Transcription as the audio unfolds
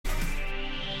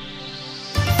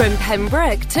From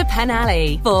Pembroke to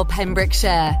Penally for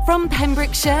Pembrokeshire. From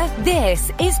Pembrokeshire,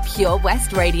 this is Pure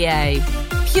West Radio.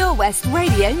 Pure West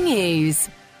Radio News.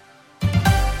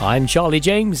 I'm Charlie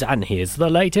James, and here's the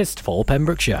latest for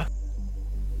Pembrokeshire.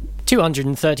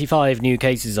 235 new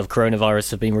cases of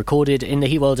coronavirus have been recorded in the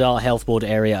Hywel Dda Health Board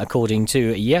area according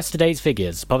to yesterday's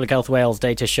figures. Public Health Wales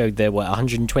data showed there were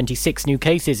 126 new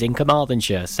cases in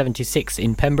Carmarthenshire, 76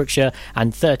 in Pembrokeshire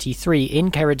and 33 in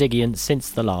Ceredigion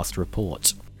since the last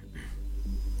report.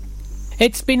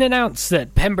 It's been announced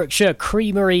that Pembrokeshire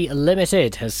Creamery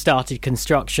Limited has started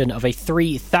construction of a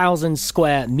 3,000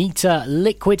 square metre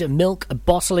liquid milk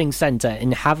bottling centre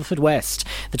in Haverfordwest.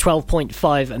 The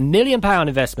 £12.5 million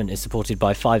investment is supported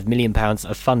by £5 million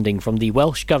of funding from the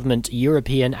Welsh Government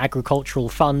European Agricultural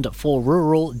Fund for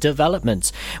Rural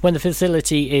Development. When the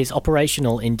facility is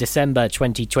operational in December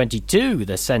 2022,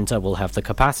 the centre will have the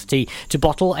capacity to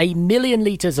bottle 1 million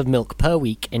litres of milk per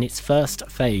week in its first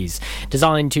phase.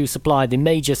 Designed to supply the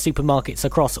major supermarkets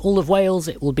across all of Wales,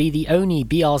 it will be the only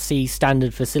BRC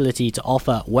standard facility to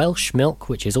offer Welsh milk,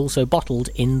 which is also bottled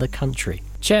in the country.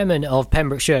 Chairman of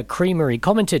Pembrokeshire Creamery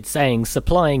commented, saying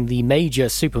supplying the major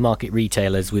supermarket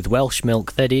retailers with Welsh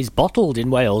milk that is bottled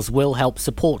in Wales will help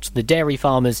support the dairy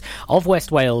farmers of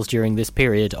West Wales during this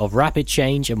period of rapid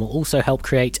change and will also help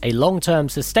create a long-term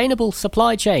sustainable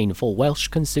supply chain for Welsh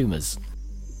consumers.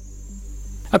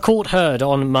 A court heard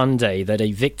on Monday that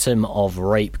a victim of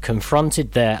rape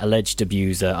confronted their alleged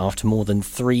abuser after more than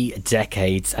 3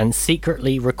 decades and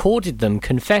secretly recorded them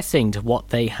confessing to what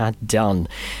they had done.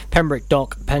 Pembroke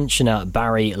Dock pensioner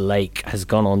Barry Lake has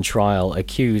gone on trial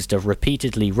accused of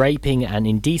repeatedly raping and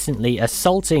indecently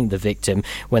assaulting the victim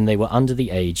when they were under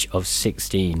the age of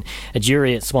 16. A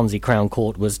jury at Swansea Crown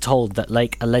Court was told that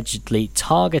Lake allegedly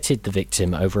targeted the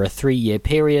victim over a 3-year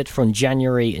period from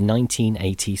January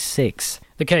 1986.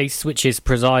 The case, which is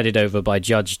presided over by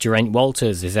Judge Geraint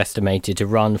Walters, is estimated to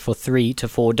run for 3 to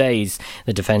 4 days.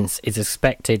 The defence is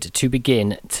expected to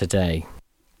begin today.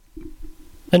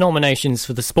 The nominations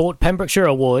for the Sport Pembrokeshire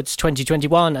Awards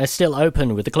 2021 are still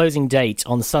open, with the closing date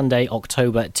on Sunday,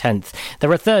 October 10th.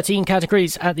 There are 13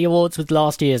 categories at the awards, with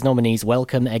last year's nominees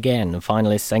welcome again.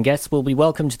 Finalists and guests will be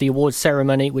welcomed to the awards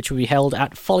ceremony, which will be held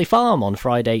at Folly Farm on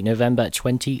Friday, November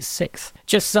 26th.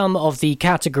 Just some of the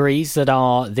categories that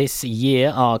are this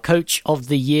year are Coach of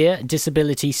the Year,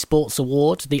 Disability Sports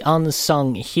Award, the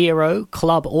Unsung Hero,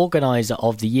 Club Organiser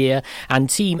of the Year, and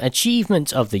Team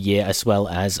Achievement of the Year, as well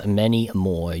as many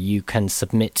more. You can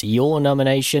submit your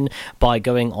nomination by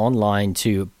going online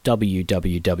to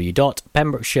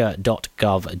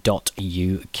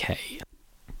www.pembrokeshire.gov.uk.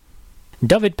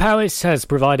 Dyfed Powys has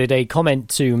provided a comment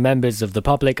to members of the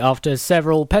public after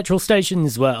several petrol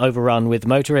stations were overrun with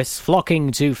motorists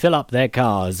flocking to fill up their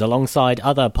cars. Alongside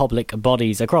other public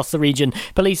bodies across the region,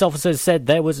 police officers said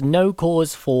there was no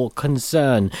cause for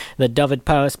concern. The Dyfed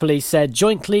Powys Police said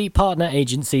jointly partner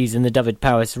agencies in the Dyfed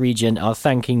Powys region are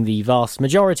thanking the vast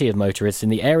majority of motorists in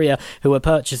the area who are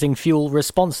purchasing fuel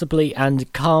responsibly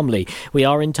and calmly. We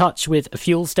are in touch with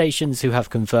fuel stations who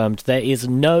have confirmed there is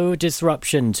no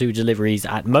disruption to delivery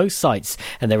at most sites,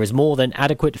 and there is more than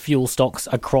adequate fuel stocks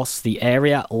across the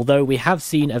area, although we have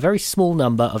seen a very small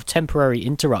number of temporary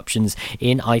interruptions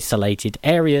in isolated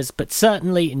areas, but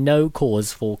certainly no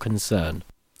cause for concern.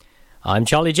 I'm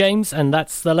Charlie James, and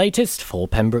that's the latest for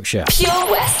Pembrokeshire. Pure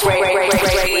West Radio.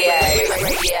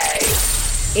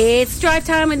 It's drive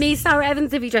time with me, Sara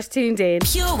Evans, if you just tuned in.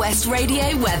 Pure West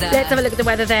Radio weather. Let's have a look at the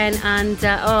weather then. And,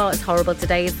 it's horrible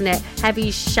today, isn't it?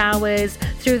 Heavy showers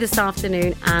through this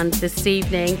afternoon and this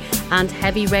evening. And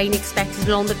heavy rain expected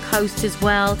along the coast as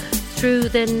well through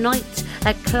the night.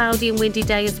 A cloudy and windy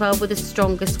day as well, with the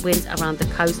strongest winds around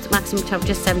the coast. Maximum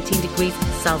temperature 17 degrees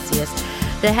Celsius.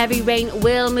 The heavy rain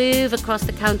will move across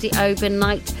the county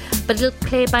overnight, but it'll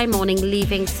clear by morning,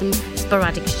 leaving some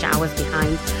sporadic showers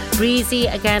behind. Breezy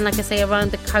again, like I say, around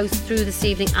the coast through this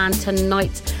evening and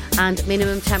tonight, and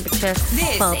minimum temperature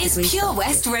 12 This degrees. is Pure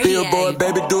West Radio. Billboard,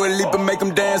 baby, do a leap and make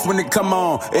them dance when they come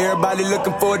on. Everybody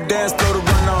looking for a dance floor to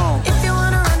run on. If you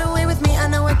wanna run away with me, I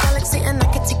know a galaxy and I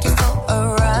can take you for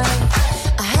a ride.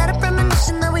 I had a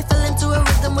premonition that we fell into a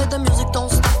rhythm where the music don't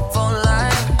stop for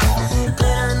life.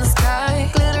 Glitter in the sky,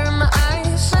 glitter in my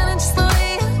eyes, shining just the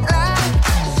way you like.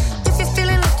 If you're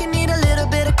feeling like you need a little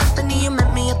bit of company, you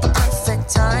met me at the perfect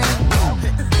time.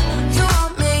 You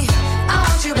want me, I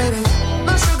want you, baby.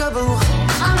 My sugar boo,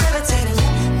 I'm levitating.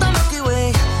 The Milky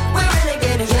Way, we're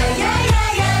renegading. Yeah, yeah,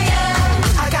 yeah, yeah,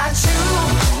 yeah. I got you,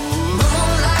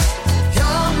 moonlight.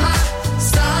 You're my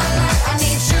starlight. I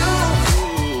need you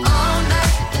all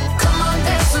night. Come on,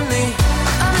 dance with me.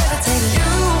 I'm levitating. You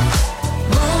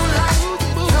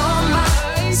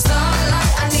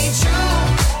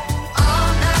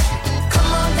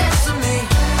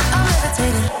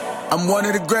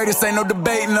one of the greatest, ain't no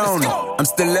debating on it. I'm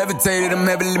still levitated, I'm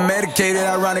heavily medicated.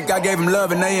 Ironic, I gave him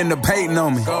love and they end up hating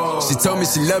on me. She told me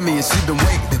she loved me and she been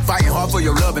waiting. Been fighting hard for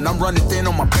your love and I'm running thin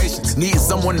on my patience. Needing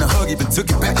someone to hug, even took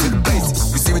it back to the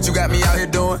basics. You see what you got me out here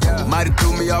doing? Might've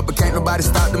threw me off, but can't nobody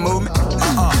stop the movement.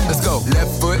 Let's go. Left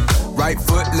foot, right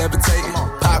foot, levitating.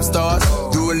 Pop stars,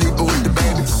 do a leap with the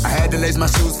baby. I had to lace my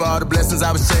shoes for all the blessings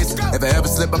I was chasing. If I ever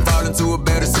slip, I fall into a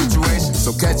better situation.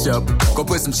 So catch up, go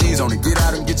put some cheese on it, get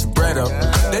out and get your bread up.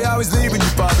 They always leave when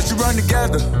you fall, but you run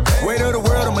together. Weight of the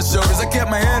world on my shoulders, I kept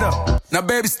my head up. Now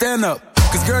baby, stand up,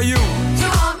 cause girl, you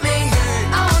want me,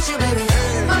 I want you, baby.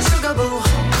 My sugar boo,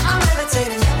 I'm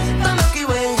levitating. The Milky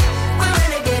Way, we're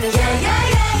renegading. Yeah, yeah,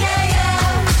 yeah, yeah,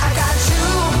 yeah. I got you,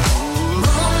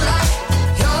 moonlight.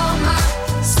 You're my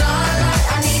starlight.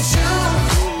 I need you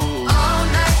all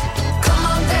night. Come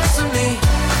on, dance with me.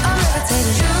 I'm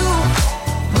levitating. You,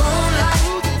 moonlight.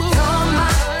 You're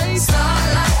my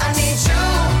starlight. I need you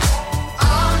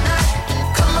all night.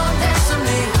 Come on, dance with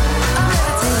me. I'm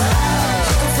levitating.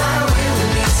 You can fly away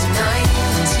with me tonight.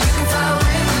 So you can fly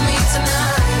away with me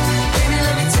tonight. Baby,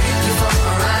 let me take you for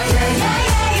a ride. Yeah, yeah,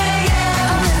 yeah, yeah,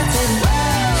 yeah. I'm levitating.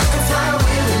 You can fly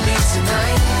away with me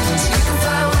tonight. So you can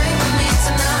fly away with me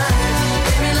tonight.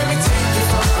 Baby, let me take you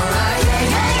for a ride. Yeah,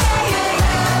 yeah, yeah, yeah,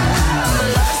 yeah. My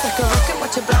love is like a rocket,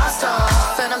 watch it blast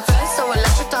off. And I'm feeling so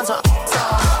electric, dance on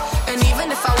off. And even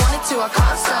if I wanted to, I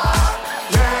can't stop.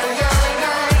 Yeah, yeah,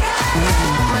 yeah, yeah.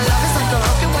 My love is like a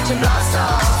rocket, watch it blast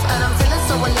off. And I'm feeling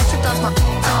so electric, dance my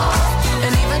off.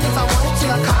 And even if I wanted to,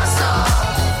 I can't stop.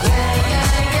 Yeah, yeah,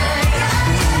 yeah,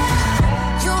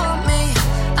 yeah. You want me,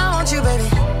 I want you, baby.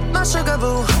 My sugar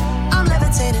boo, I'm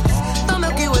levitating. The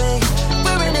Milky Way,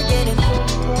 we're renegading.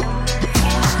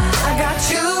 I got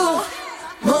you,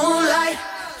 moonlight.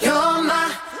 You're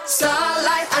my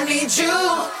starlight. I need you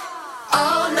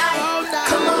all night.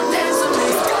 Come on, dance with me.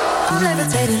 I'm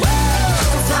levitating. You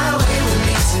can fly away with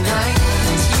me tonight.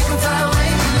 You can fly away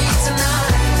with me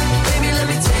tonight. Baby, let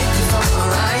me take you for a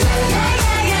ride. Yeah,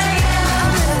 yeah, yeah, yeah.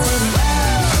 I'm levitating.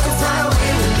 You can fly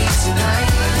away with me tonight.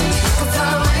 You can fly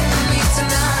away with me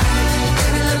tonight.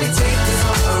 Baby, let me take you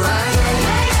for a ride. Yeah,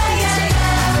 yeah, yeah,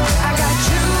 yeah. I got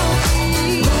you,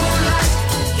 moonlight.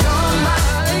 You're my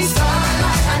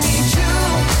starlight. I need you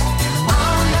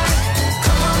all night.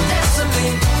 Come on, dance with me.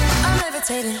 I'm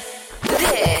levitating.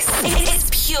 This is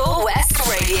Pure West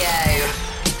Radio.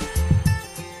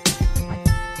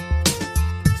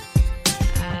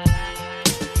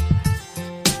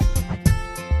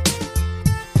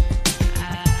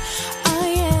 I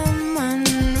am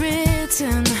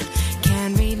unwritten,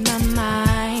 can't read my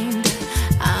mind.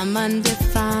 I'm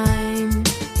undefined.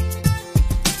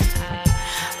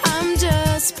 I'm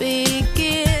just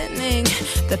beginning,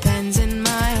 the pen's in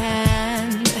my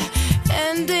hand,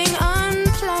 ending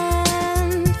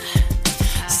unplanned.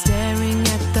 Staring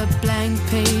at the blank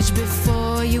page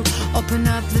before you, open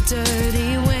up the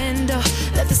dirty window,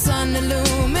 let the sun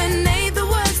illuminate the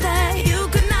words that you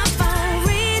could not find.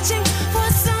 Reaching for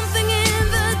something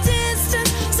in the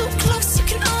distance, so close you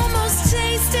can almost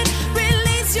taste it.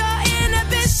 Release your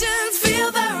inhibitions,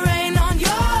 feel the rain on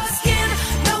your skin.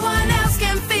 No one else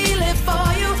can feel it for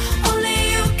you, only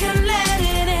you can let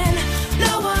it in.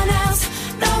 No one else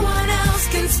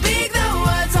can speak the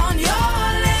words on your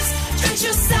lips. Drench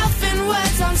yourself in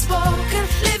words unspoken,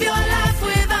 live your life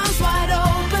with arms wide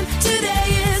open. Today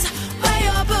is where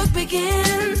your book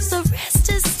begins, the rest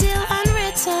is still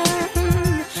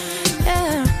unwritten.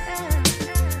 Yeah.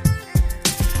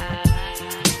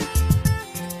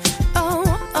 Oh,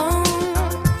 oh.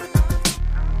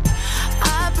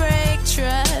 I break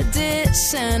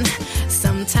tradition.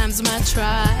 Sometimes my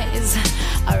tries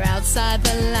are outside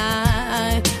the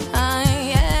line.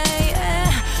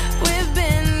 We've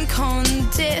been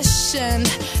conditioned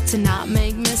to not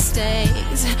make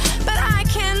mistakes, but I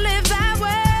can't live that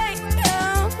way.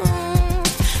 Oh.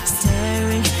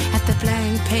 Staring at the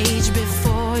blank page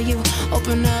before you,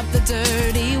 open up the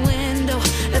dirty window,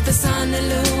 let the sun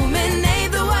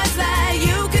illuminate the words that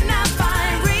you could not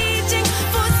find. Reaching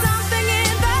for something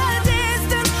in the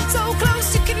distance, so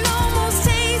close you can almost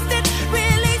taste it.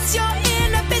 Release your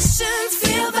inhibitions,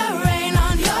 feel the rain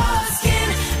on your skin.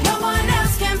 No one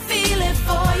else can feel it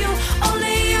for you,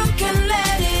 only you can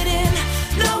let it in.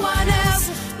 No one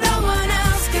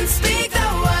else can speak the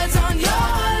words on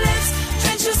your lips.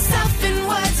 Drench yourself in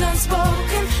words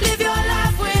unspoken, live your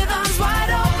life with arms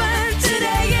wide open.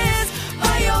 Today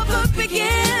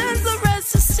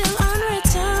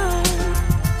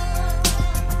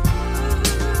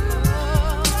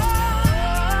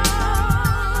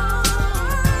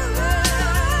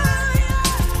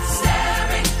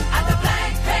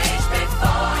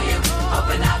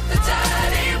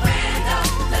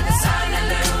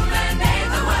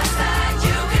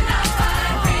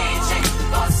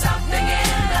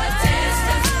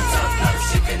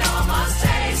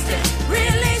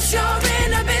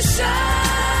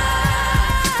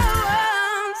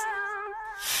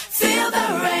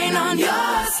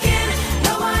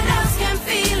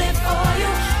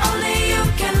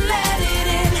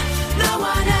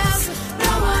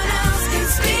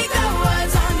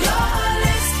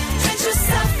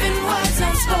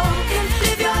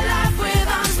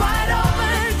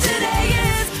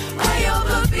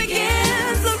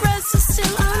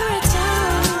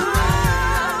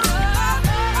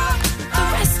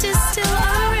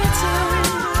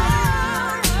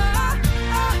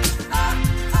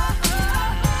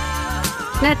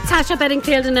Natasha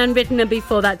Bedingfield and Unwritten, and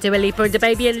before that Dua Lipa and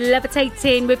DaBaby and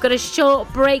Levitating. We've got a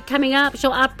short break coming up,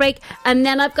 short ad break, and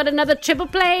then I've got another triple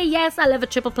play. Yes, I love a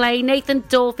triple play. Nathan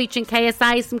Dorr featuring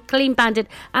KSI, some Clean Bandit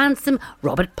and some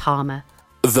Robert Palmer.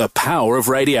 The power of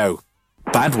radio.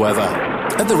 Bad weather.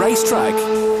 At the racetrack.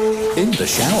 In the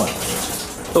shower.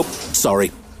 Oh,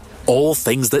 sorry. All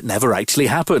things that never actually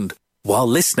happened. While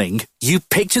listening, you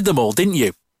pictured them all, didn't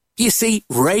you? You see,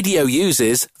 radio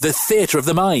uses the theatre of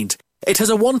the mind. It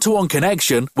has a one-to-one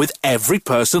connection with every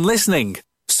person listening.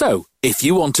 So, if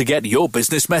you want to get your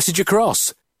business message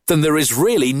across, then there is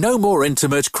really no more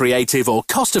intimate, creative or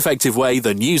cost-effective way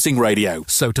than using radio.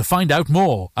 So to find out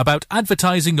more about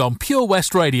advertising on Pure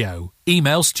West Radio,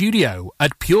 email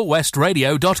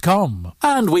studio@purewestradio.com.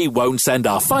 And we won't send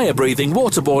our fire-breathing,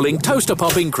 water-boiling,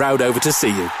 toaster-popping crowd over to see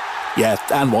you. Yeah,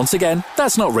 and once again,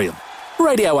 that's not real.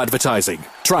 Radio advertising.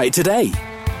 Try it today.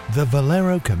 The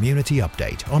Valero Community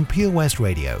Update on Pure West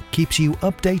Radio keeps you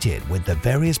updated with the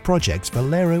various projects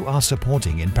Valero are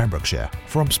supporting in Pembrokeshire,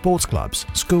 from sports clubs,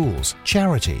 schools,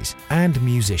 charities and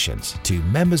musicians to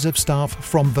members of staff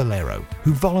from Valero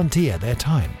who volunteer their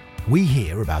time. We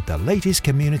hear about the latest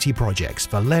community projects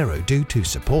Valero do to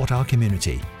support our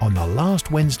community on the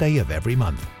last Wednesday of every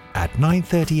month at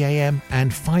 9:30 a.m.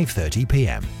 and 5:30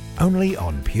 p.m. only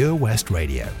on Pure West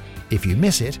Radio. If you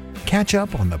miss it, catch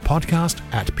up on the podcast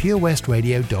at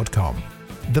purewestradio.com.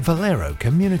 The Valero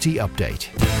Community Update.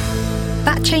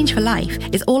 That Change for Life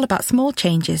is all about small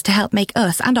changes to help make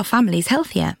us and our families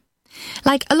healthier.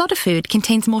 Like, a lot of food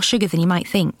contains more sugar than you might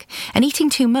think, and eating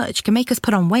too much can make us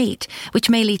put on weight, which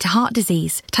may lead to heart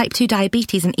disease, type 2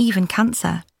 diabetes and even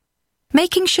cancer.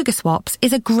 Making sugar swaps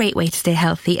is a great way to stay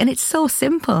healthy, and it's so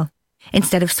simple.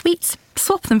 Instead of sweets,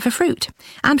 swap them for fruit.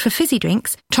 And for fizzy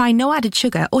drinks, try no added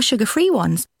sugar or sugar-free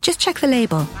ones. Just check the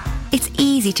label. It's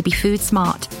easy to be food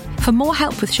smart. For more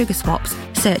help with sugar swaps,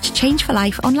 search Change for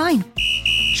Life online.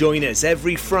 Join us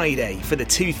every Friday for the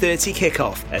 2:30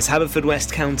 kickoff as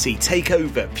Haverfordwest County take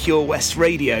over Pure West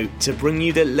Radio to bring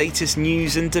you the latest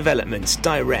news and developments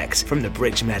direct from the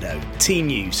Bridge Meadow. Team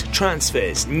news,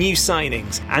 transfers, new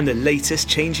signings and the latest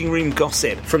changing room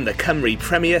gossip from the Cymru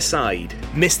Premier side.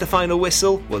 Miss the final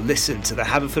whistle? Well, listen to the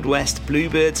Haverfordwest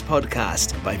Bluebirds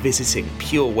podcast by visiting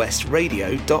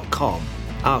purewestradio.com.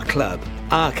 Our club,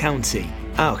 our county,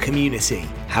 our community.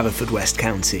 Haverfordwest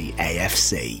County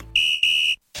AFC.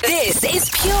 This is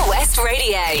Pure West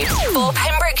Radio for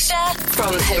Pembrokeshire,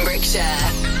 from Pembrokeshire.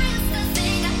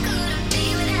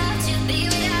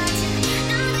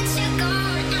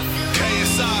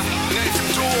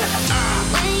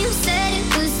 When you said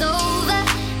it was over,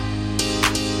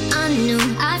 I knew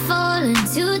I'd fallen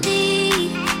too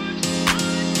deep.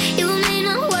 You made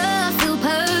my world feel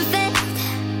perfect,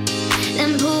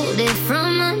 then pulled it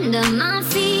from under my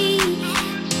feet.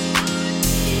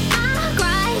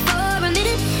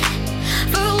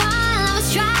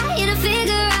 Trying to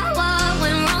figure out what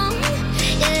went wrong.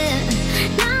 Yeah,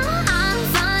 now I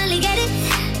finally get it,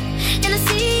 and I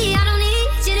see I don't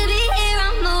need you to be here.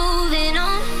 I'm moving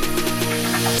on.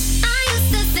 I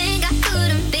used to think I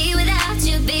couldn't be without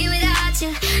you, be without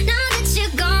you. Now that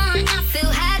you're gone, I feel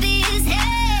happy as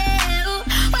hell.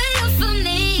 Wait up for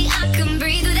me, I can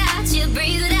breathe without you,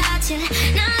 breathe without you.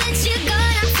 Now that you're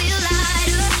gone, I feel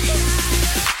lighter.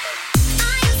 I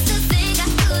used to think I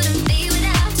couldn't be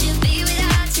without you, be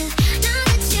without you. Now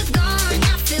that you're gone, I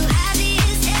feel happy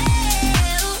as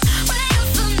hell. Wait up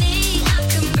for me, I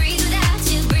can breathe without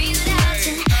you, breathe without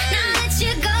you. Now that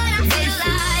you're gone, I feel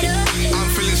lighter. I'm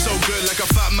feeling so good like a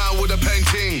fat man with a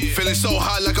painting. Feeling so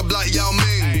high like a black Yao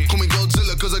Ming. Call me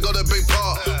Godzilla cause I got a big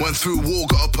part. Went through war,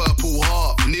 got a purple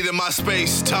heart. Needed my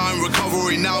space, time,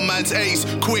 recovery. Now man's ace,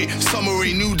 quit,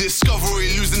 summary, new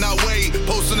discovery. Losing that weight,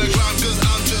 post on the ground cause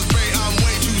I'm just great. I'm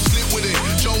way too slick with it,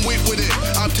 John Wick with it.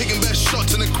 I'm taking best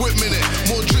shots and equipment it.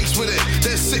 More drinks with it,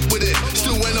 they're sick with it.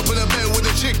 Still went up in a bed with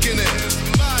a chick in it.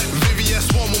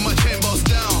 VVS one with my chain boss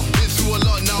down. Been through a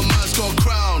lot, now man's got a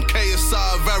crown.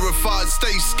 KSI verified,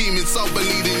 stay scheming,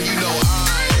 self-believing, you know I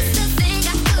used to think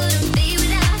I couldn't be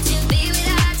without you, be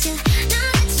without you. Now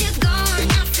that you're gone,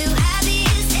 I feel happy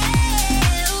as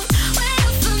hell. Wait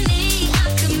up for me, I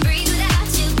can breathe without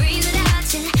you, breathe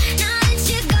without you. Now that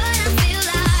you're gone, I feel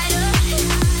lighter.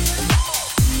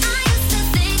 I used to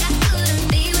think I couldn't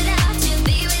be without you,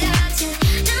 be without you.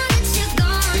 Now that you're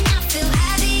gone, I feel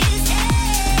happy as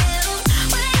hell.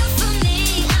 Wait up for me,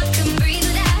 I can breathe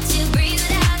without you, breathe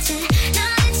without you. Now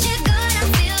that you're gone, I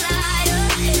feel lighter.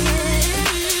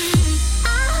 I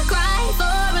cried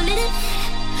for a minute.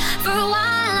 For a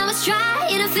while I was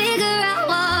trying to figure out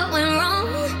what went wrong.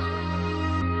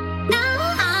 Now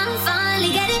I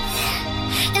finally get it,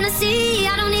 and I see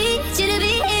I don't need you to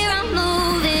be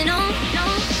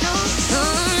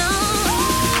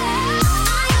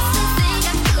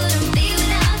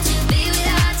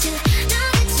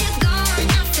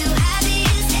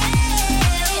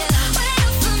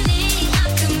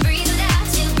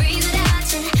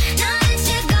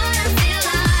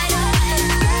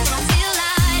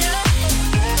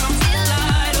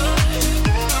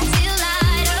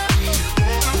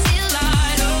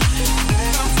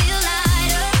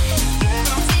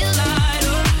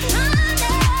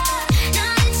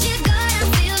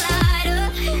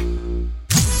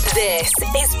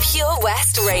is Pure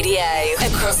West Radio.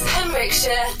 Across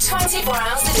Pembrokeshire, 24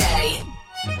 hours a day.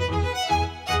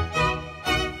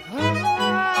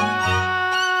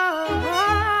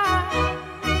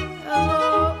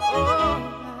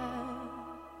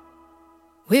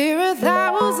 We're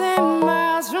 1,000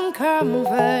 miles from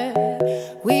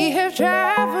comfort. We have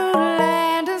traveled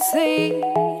land and sea.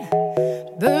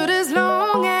 But as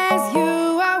long as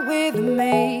you are with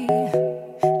me,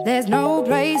 there's no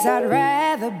place I'd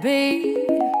rather be.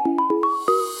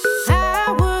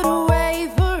 I would away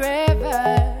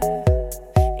forever,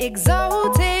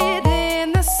 exalted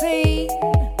in the sea.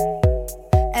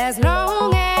 As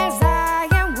long as I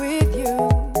am with you,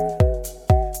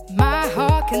 my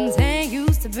heart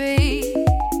continues to beat.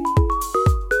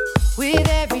 With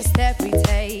every step we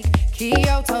take,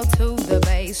 Kyoto to the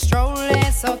bay,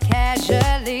 strolling so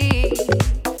casually.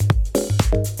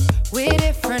 We're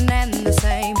different and the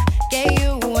same. Gave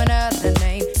you another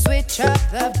name. Switch up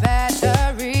the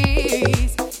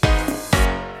batteries.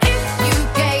 If you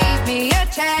gave me a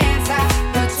chance, I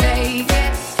would take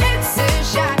it. It's a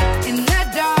shot in the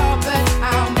dark, but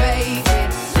I'll make it.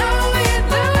 Knowing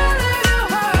the little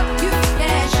hope you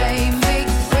can't shame me.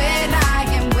 When I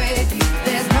am with you,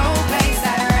 there's no place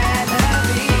I'd rather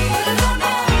be. No,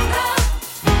 no, no,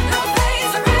 no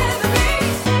place I'd rather be.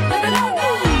 No, no, no,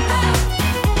 no,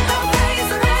 no place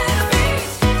I'd rather be.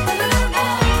 No, no, no,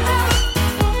 no,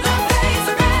 no place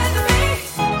I'd rather be.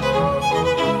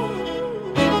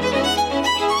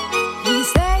 We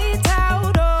set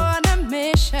out on a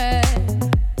mission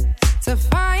to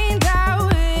find our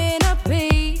inner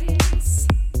peace,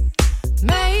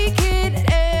 make it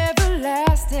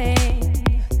everlasting,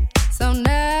 so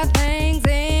nothing's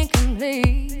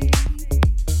incomplete.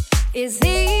 It's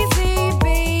easy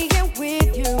being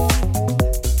with you,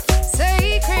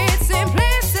 sacred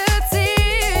simplicity.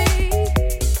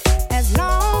 As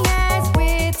long as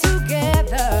we're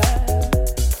together,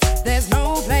 there's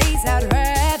no place I'd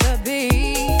rather be.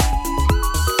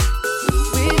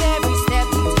 With every step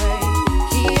we take,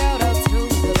 Kyoto to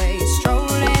the bay,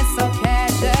 strolling so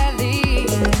casually.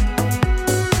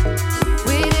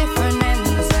 We're different and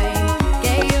the same.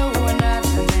 Gave you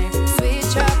another name.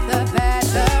 Switch up the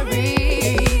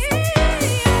batteries.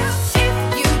 If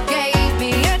you gave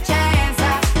me a chance, I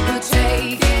would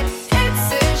take it. It's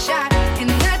a shot in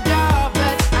the dark,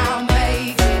 but I'll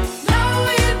make it.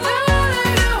 Knowing the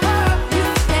little hope you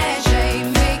can't shame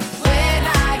me. When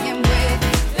I am with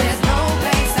you, there's no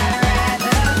place I'd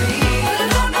rather be.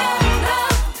 No, no, no,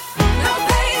 no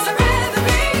place I'd rather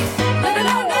be. No, no,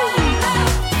 no, no,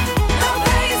 no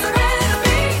place I'd rather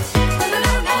be. No, no,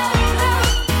 no, no,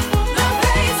 no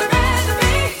place I'd rather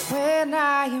be. When I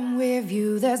am with you,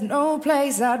 there's no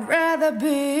place I'd rather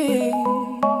be.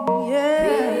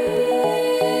 Yeah.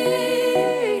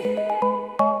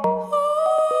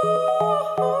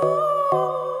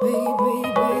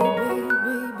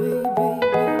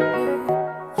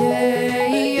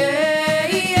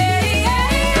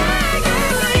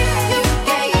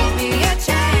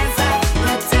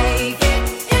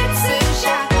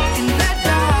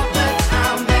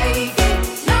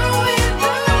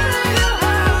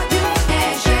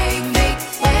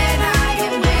 When I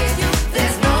am with you,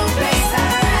 there's no place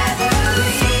I'd rather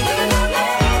be.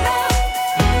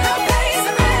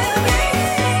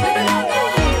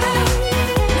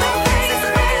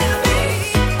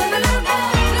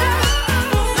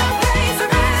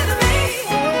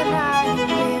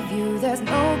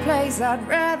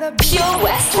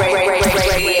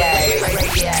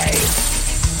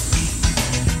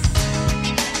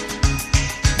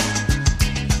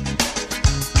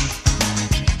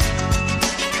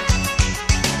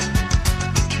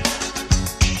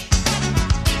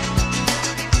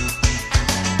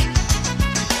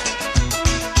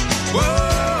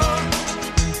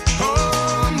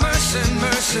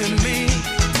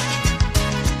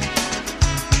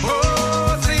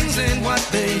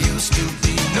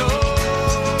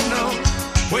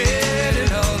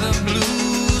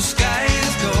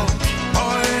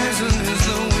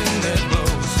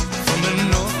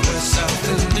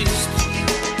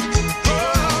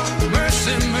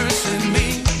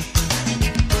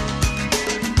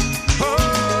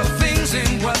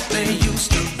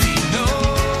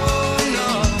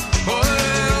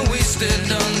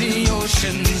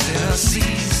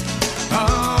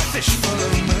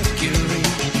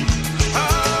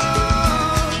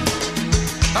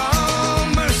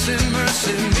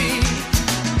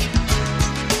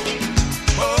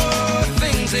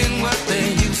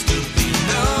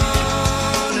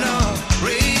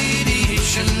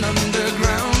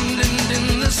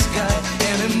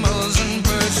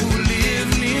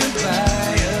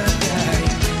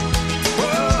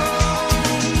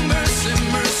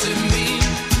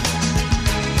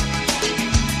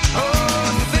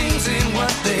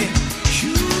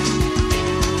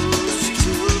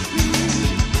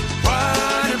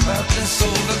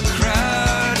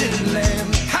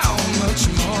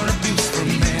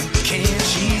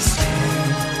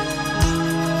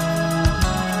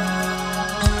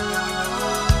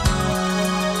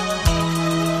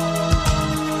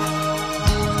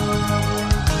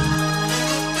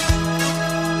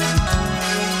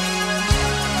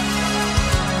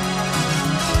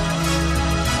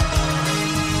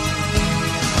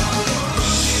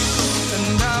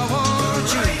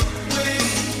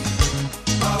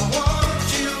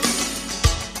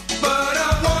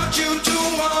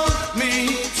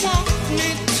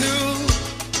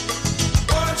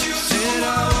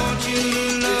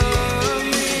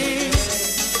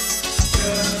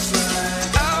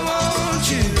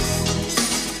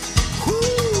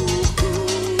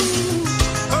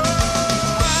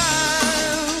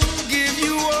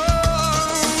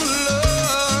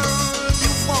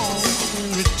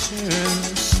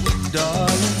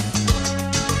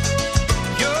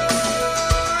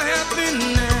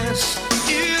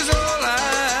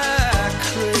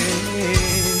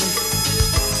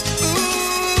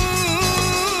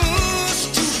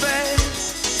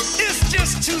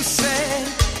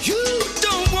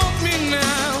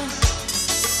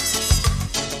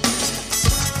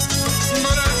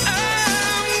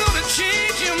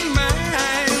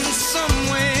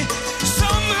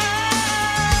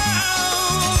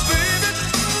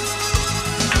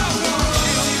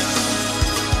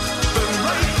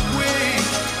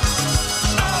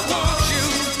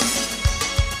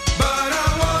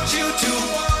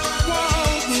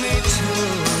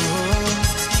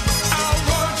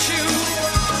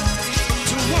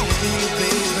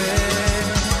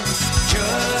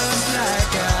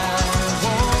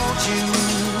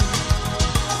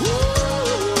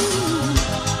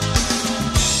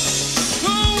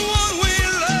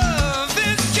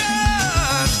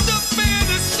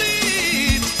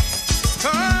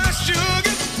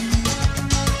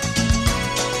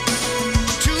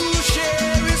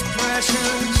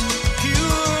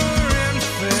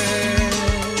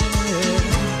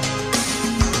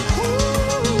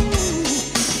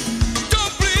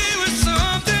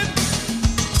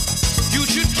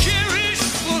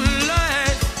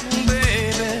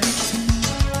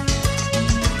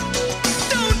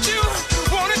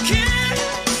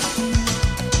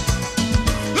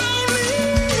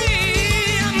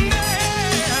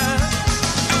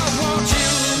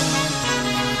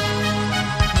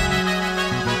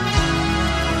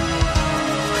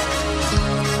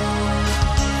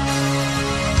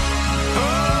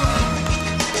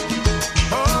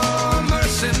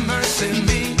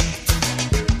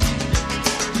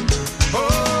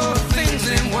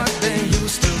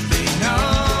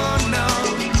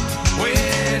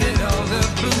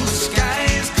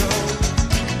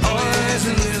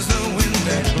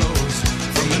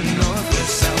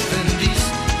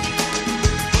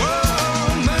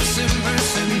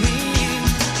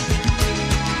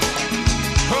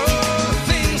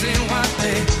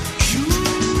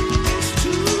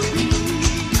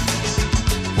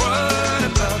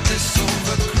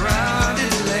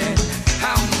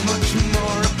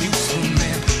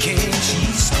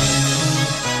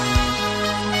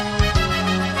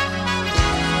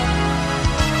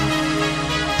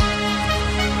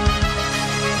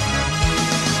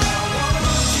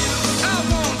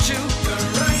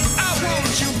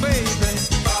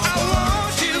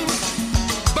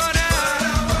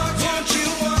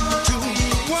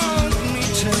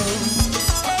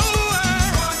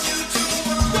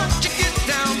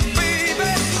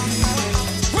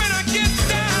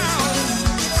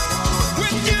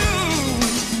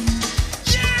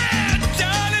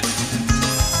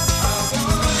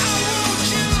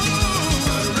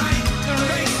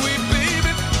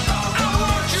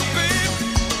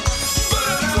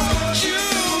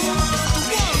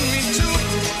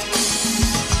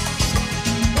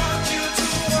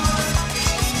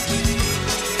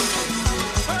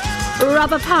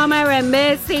 Robert Palmer and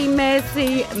Mercy,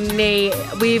 Mercy Me.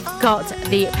 We've got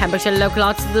the Pembrokeshire Local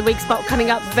Artist of the Week spot coming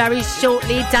up very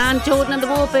shortly. Dan Jordan and the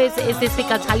Warbirds is this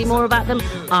week. I'll tell you more about them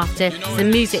after the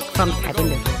music from Kevin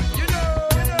Little.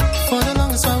 For the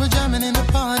longest while we're jamming in the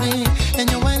party, and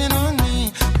you're whining on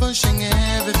me, pushing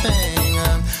everything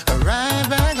right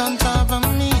back on top of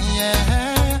me,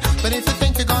 yeah. But if you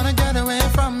think you're gonna get away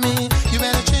from me, you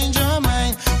better change your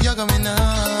mind. You're going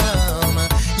home.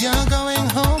 You're going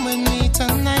home with me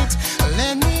tonight.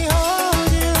 Let me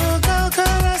hold you, go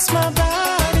caress my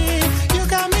body. You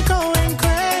got me going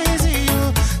crazy.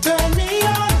 You turn me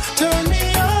on, turn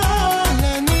me on.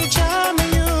 Let me charm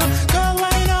you, go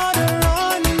wine all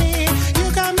around me. You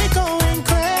got me going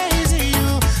crazy.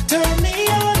 You turn me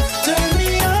on, turn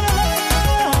me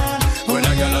on. When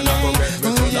I get on, I go get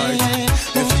me tonight.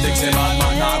 If she thinks a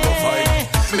man, I go fight.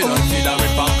 Me don't need that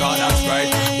with popcorn and Sprite.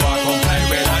 Walk on play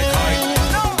with like kite.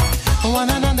 One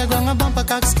another ground, a bumper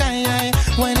cock sky high,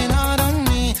 whining hard on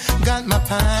me, got my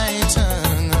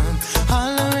python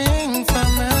hollering for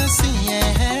mercy,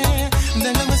 yeah.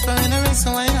 Then I whisper in her ear,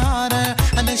 so wine harder,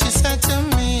 and then she said to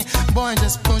me, boy,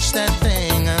 just push that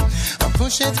thing,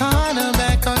 push it harder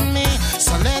back on me.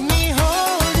 So let me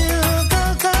hold you,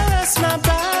 go caress my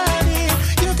body.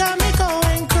 You got me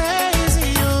going crazy.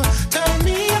 You turn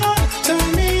me on,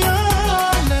 turn me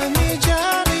on. Let me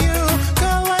jam you, go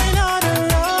wine all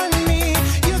around me.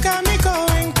 You got me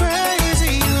going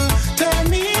crazy. You turn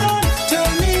me on,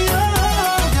 turn me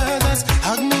on. Girl, just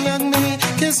hug me,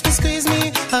 kiss me, squeeze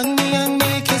me, hug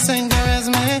me, kiss and caress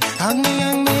me. Hug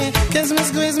me, kiss me,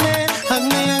 squeeze me, hug me,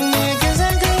 kiss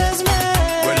and caress me.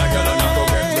 When I get on, I go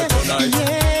get me tonight.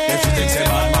 If she thinks a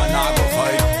man, I go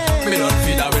fight. Me don't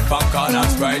feed her with popcorn and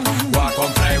Sprite. Walk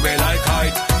on play with like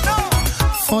kite.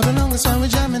 For the longest while we're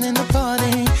jamming in the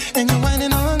party, and you're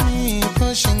whining on me,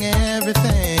 pushing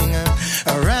everything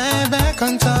right back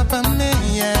on top of me,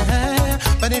 yeah.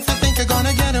 But if you think you're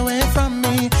gonna get away from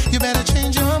me, you better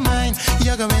change your mind.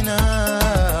 You're going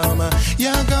home.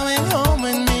 You're going home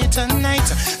with me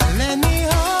tonight. Let me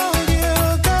hold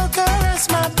you, go caress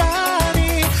my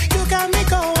body. You got me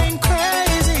going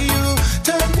crazy. You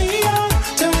turn me on,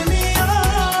 turn me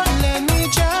on. Let me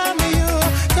jam you,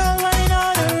 go right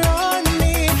all around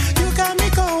me. You got me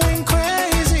going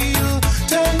crazy. You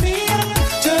turn me on,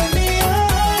 turn me on.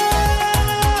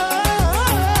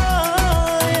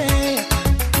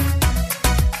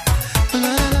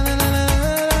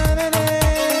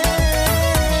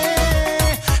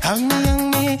 Hug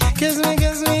me, kiss me,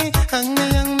 hug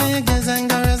me, kiss and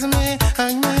caress me.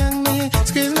 Hug me,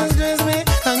 squeeze me,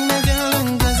 hug me, girl,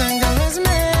 and kiss and caress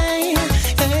me.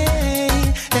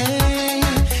 Hey, hey,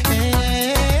 hey,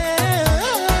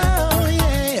 oh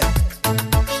yeah.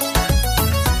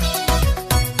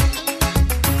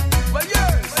 Well,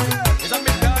 yes, it's a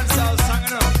big dancehall song, you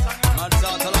know. Man's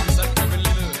out alongside Kevin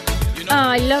Little. You know. Oh,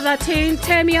 I love that tune.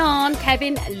 Turn me on,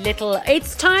 Kevin Little.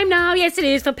 It's time now. Yes, it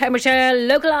is for Pembrokeshire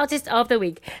Local Artist of the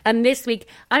Week. And this week,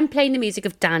 I'm playing the music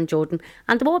of Dan Jordan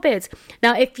and the Warbirds.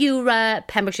 Now, if you're a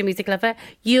Pembrokeshire music lover,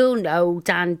 you'll know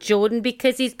Dan Jordan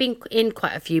because he's been in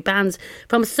quite a few bands,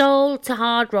 from soul to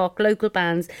hard rock, local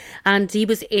bands. And he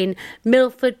was in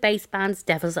Milford-based bands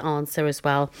Devil's Answer as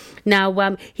well.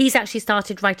 Now, he's actually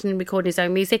started writing and recording his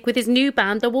own music with his new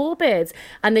band, the Warbirds.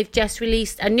 And they've just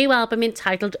released a new album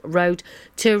entitled Road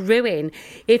to Ruin.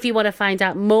 If you want to find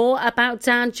out more about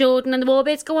Dan Jordan and the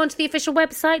Warbirds, go on to the official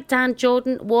website,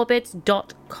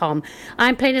 danjordanwarbirds.com.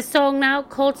 I'm playing a song now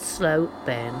called Slow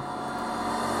Burn.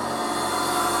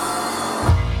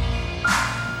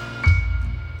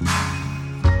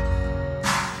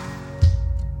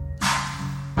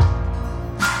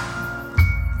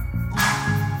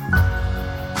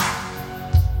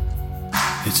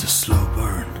 It's a slow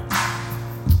burn.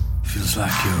 Feels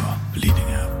like you're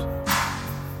bleeding out.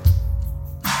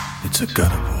 It's a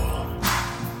gutter ball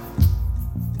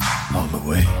all the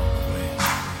way.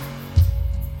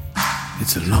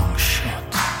 It's a long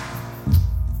shot,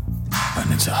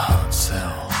 and it's a hard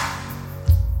sell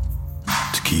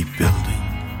to keep building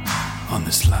on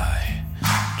this lie,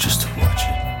 just to watch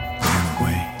it burn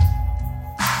away.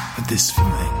 But this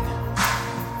feeling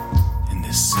in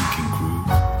this sinking groove,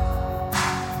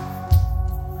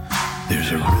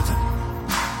 there's a rhythm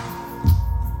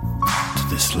to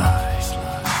this lie.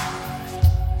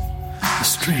 A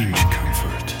strange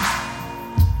comfort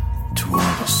to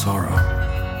all the sorrow,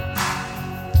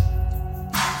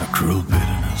 a cruel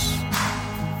bitterness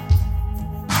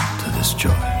to this joy.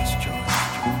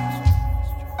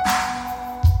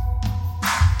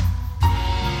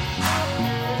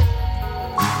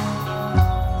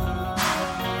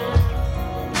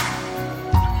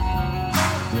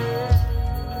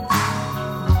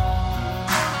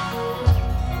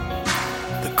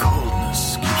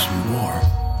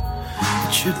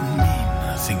 it shouldn't mean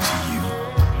nothing to you.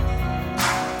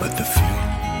 But the fuel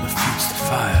that feeds the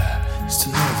fire is to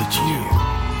know that you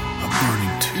are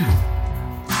burning too.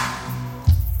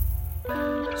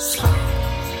 Slow.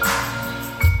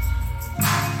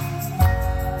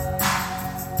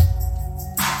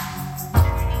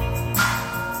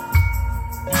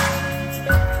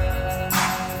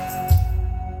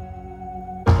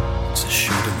 It's a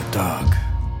shot in the dark,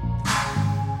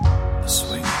 a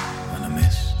swing and a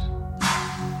miss.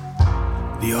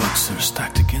 The odds are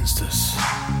stacked against us.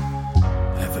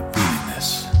 Ever been in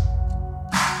this?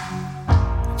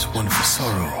 It's one for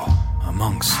sorrow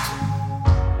amongst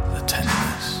the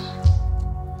tenderness.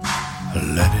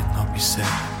 Let it not be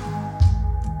said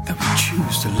that we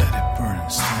choose to let it burn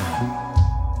instead.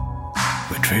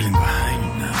 We're trailing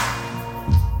behind now,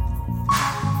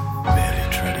 barely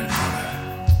treading water.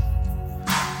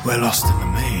 We're lost in the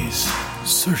maze,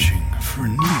 searching for a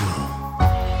needle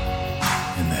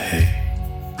in the hay.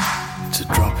 It's a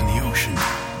drop in the ocean.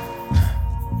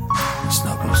 It's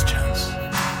not much chance.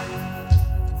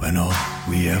 When all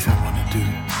we ever want to do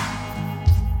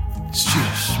is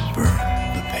just burn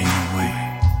the pain away.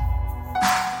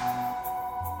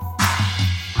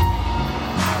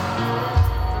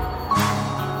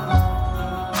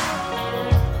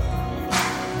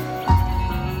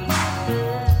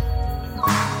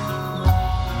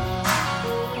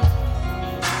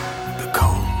 The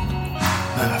cold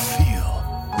that I feel,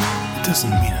 it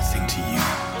doesn't mean a thing to you.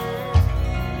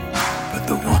 But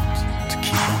the want to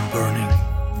keep on burning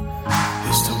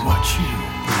is to watch you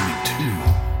burning too.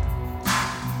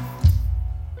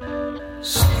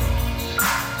 Slow.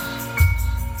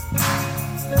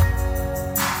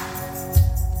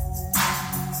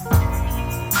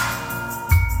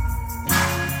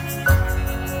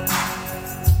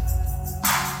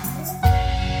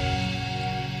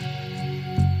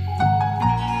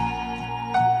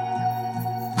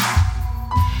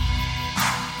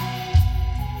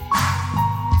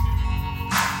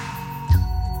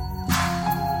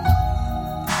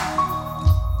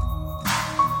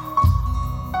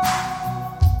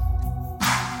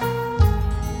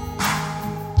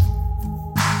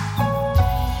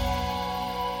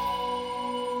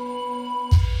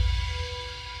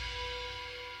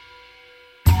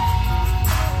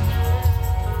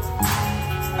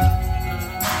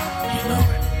 You know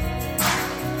it.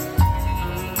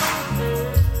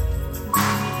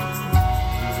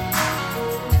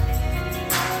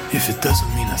 If it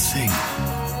doesn't mean a thing,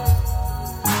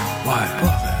 why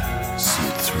bother? See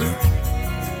it through.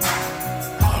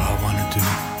 All I want to do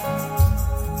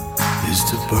is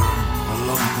to burn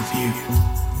along with you.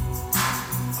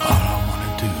 All I want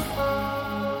to do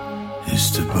is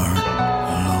to burn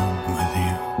along with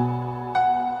you.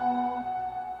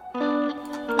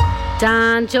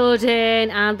 Dan Jordan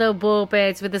and the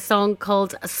Warbirds with a song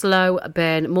called Slow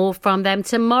Burn. More from them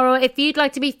tomorrow. If you'd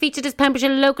like to be featured as Pembrokeshire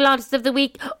Local Artist of the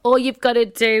Week, all you've got to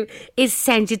do is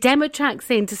send your demo tracks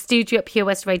in to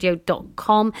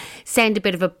studio@purewestradio.com. Send a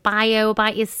bit of a bio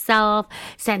about yourself.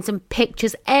 Send some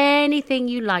pictures, anything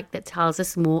you like that tells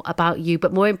us more about you.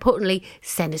 But more importantly,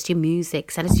 send us your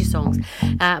music. Send us your songs.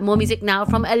 More music now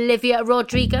from Olivia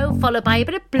Rodrigo, followed by a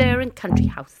bit of Blur and Country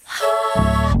House.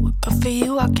 Good for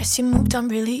you, I guess you moved on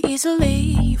really easily.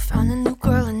 You found a new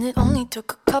girl and it only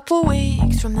took a couple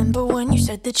weeks. Remember when you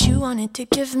said that you wanted to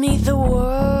give me the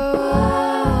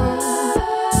world?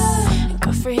 And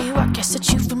good for you, I guess that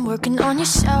you've been working on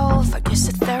yourself. I guess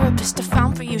the therapist I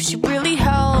found for you should really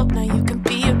help. Now you can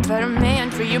be a better man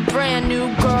for your brand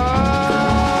new girl.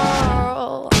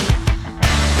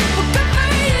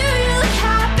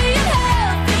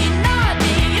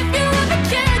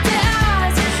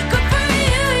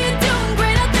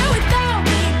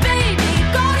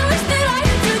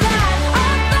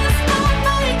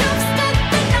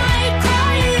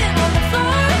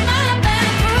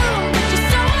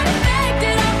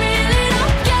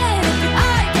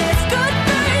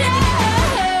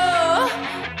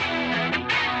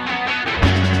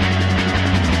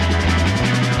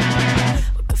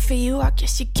 For you, I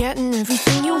guess you're getting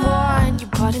everything you want. You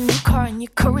bought a new car and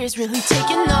your career's really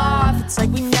taking off. It's like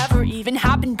we never even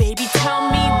happened, baby.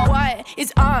 Tell me what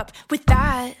is up with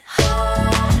that.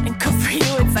 And good for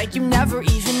you, it's like you never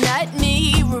even met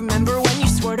me. Remember when you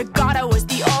swore to God I was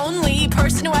the only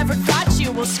person who ever got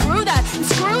you? Well, screw that and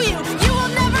screw you. You will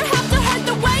never have to hurt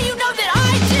the way you know that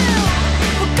I do.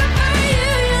 Well, good for you,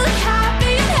 you look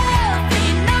happy and healthy.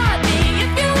 Not me,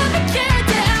 if you ever cared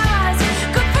to ask.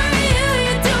 Good for you,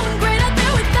 you're doing great out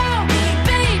there without me,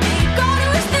 baby. God, I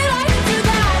wish that I could do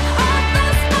that. All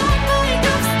last night,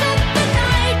 I've spent the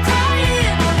night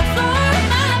crying on the floor of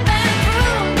my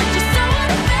bedroom. But you're so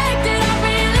unaffected, I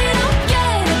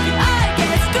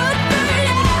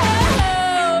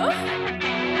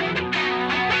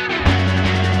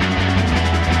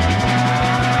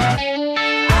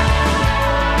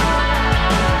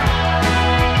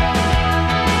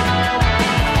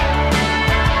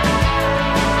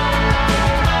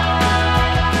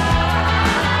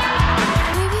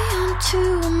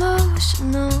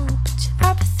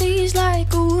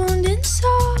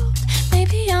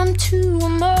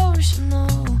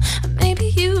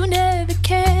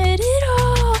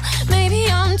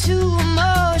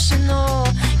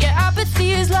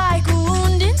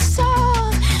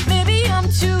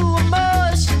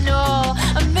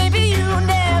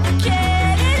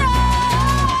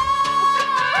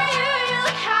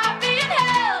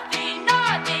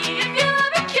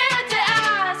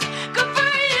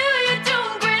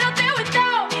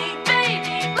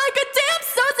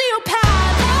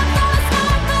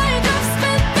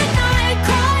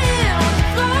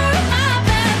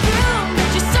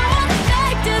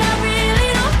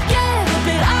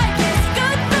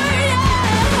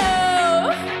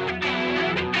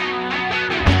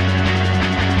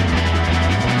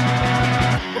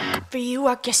for you,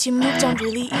 I guess you moved on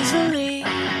really easily.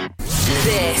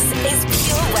 This is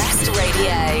Pure West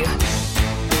Radio.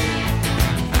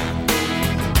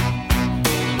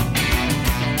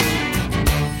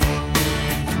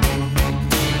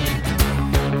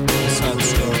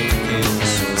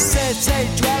 City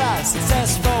dweller,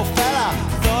 successful fella,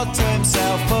 thought to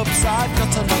himself, oops, I've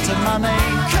got a lot of money.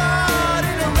 Caught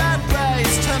in a rat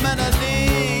race,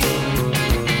 terminally.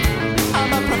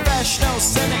 I'm a professional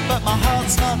cynic, but my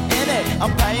heart's not in it.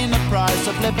 I'm paying the price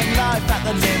of living life at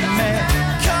the limit.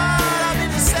 Caught up in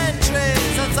the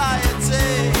centuries,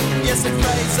 anxiety. Yes, it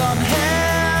preys on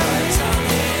him. It's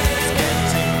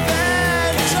getting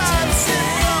bad, trying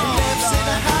simple. Lives in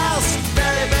a house,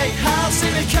 very big house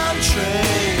in the country.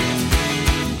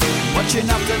 Watching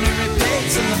afternoon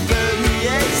repeats and the food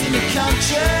he eats in the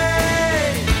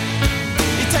country.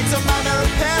 He takes a manner of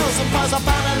pills and piles up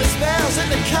analyst bills in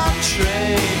the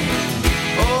country.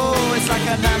 Oh, it's like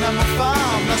an animal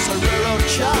farm, that's a rural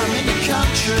charm in the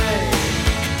country.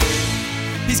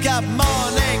 He's got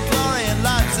morning glory and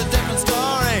life's a different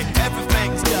story.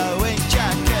 Everything's going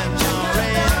Jack and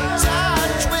Jory in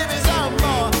touch with his own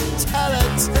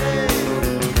mortality.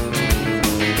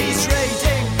 He's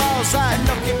reading Balzac,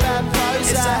 looking bad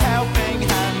prose. It's a helping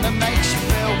hand that makes you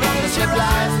feel wonderfully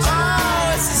blind.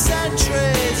 Oh, it's a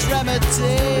century's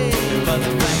remedy for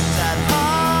the things at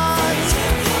heart.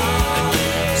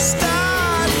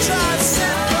 Star Trek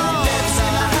simple. Lives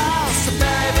in a house, a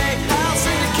very big house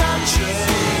in the country.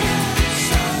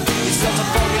 He's got a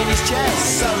fog in his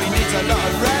chest, so he needs a lot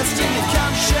of rest in the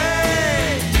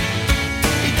country.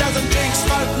 He doesn't drink,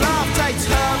 smoke, laugh, takes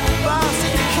herbal baths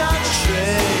in the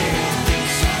country.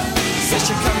 Says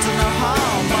you come to no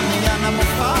harm on the animal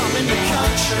farm in the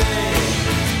country.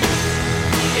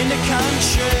 In the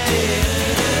country.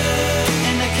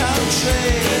 In the country.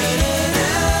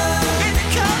 In the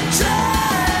country.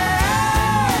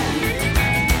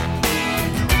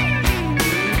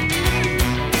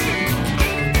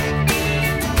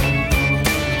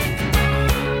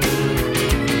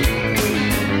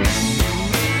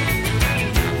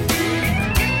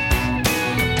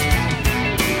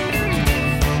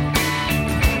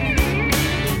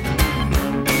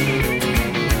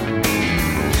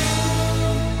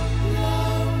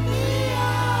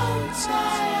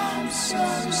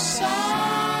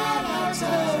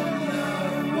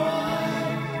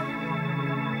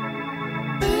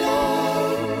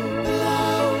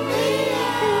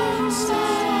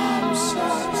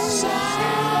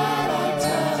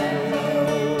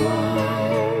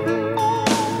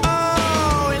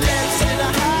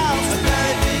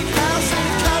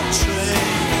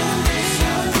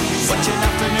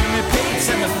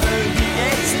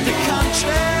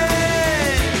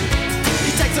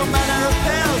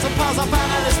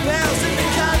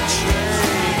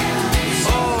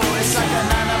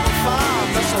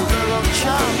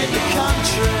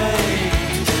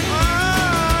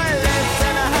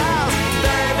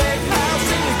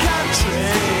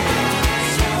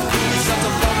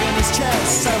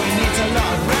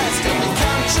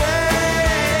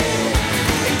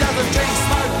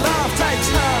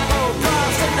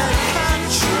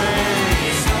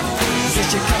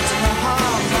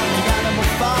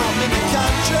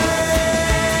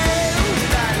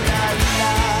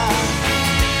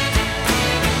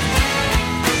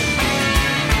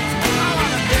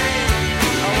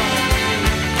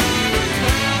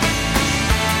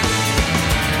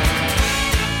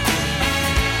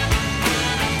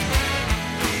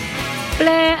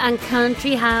 And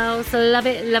Country House. Love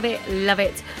it, love it, love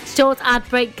it. Short ad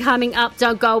break coming up.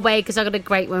 Don't go away because I got a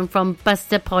great one from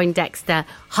Buster Poindexter.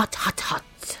 Hot, hot, hot.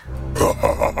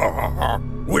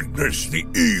 Witness the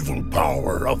evil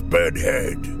power of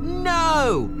Bedhead.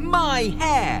 No! My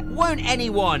hair! Won't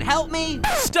anyone help me?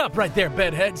 Stop right there,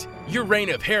 Bedheads. Your reign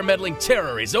of hair-meddling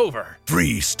terror is over.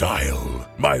 Freestyle,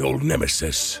 my old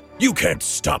nemesis. You can't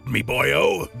stop me,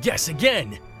 boyo. Guess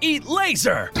again. Eat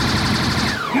laser!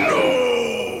 No!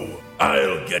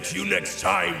 I'll get you next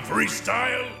time,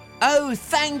 Freestyle. Oh,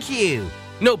 thank you.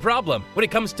 No problem. When it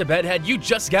comes to Bedhead, you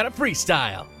just gotta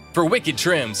freestyle. For wicked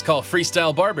trims, call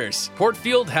Freestyle Barbers,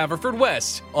 Portfield,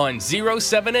 Haverfordwest, on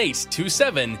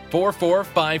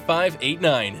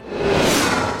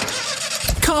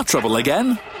 07827445589. Car trouble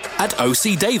again? At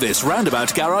OC Davis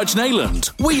Roundabout Garage Neyland,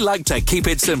 we like to keep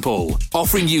it simple,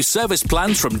 offering you service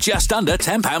plans from just under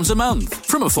 £10 a month,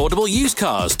 from affordable used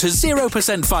cars to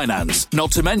 0% finance, not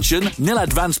to mention nil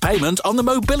advance payment on the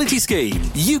mobility scheme.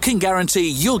 You can guarantee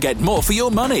you'll get more for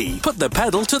your money. Put the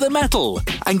pedal to the metal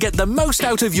and get the most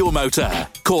out of your motor.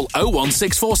 Call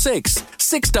 01646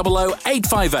 600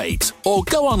 858 or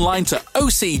go online to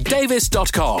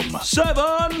ocdavis.com.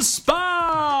 7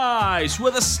 Spice,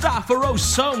 where the staff are oh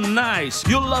so nice.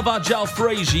 You'll love our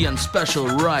jalfrezi and special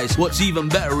rice. What's even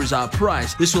better is our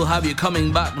price. This will have you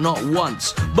coming back not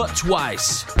once, but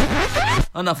twice.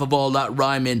 Enough of all that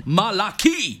rhyming.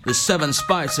 Malaki! The 7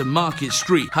 Spice of Market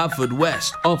Street,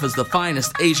 Haverfordwest, offers the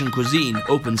finest Asian cuisine,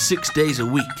 open 6 days a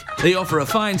week. They offer a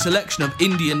fine selection of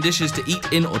Indian dishes to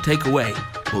eat in or take away.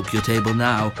 Book your table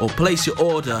now or place your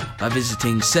order by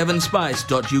visiting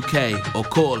 7spice.uk or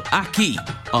call Aki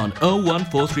on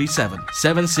 01437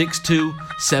 762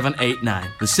 789.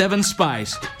 The 7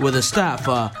 Spice, where the staff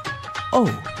are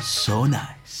oh so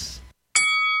nice.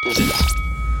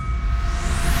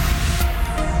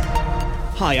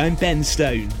 Hi, I'm Ben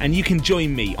Stone, and you can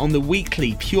join me on the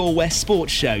weekly Pure West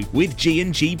Sports Show with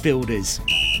G&G Builders.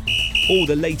 All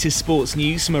the latest sports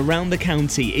news from around the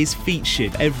county is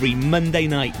featured every Monday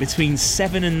night between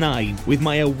 7 and 9 with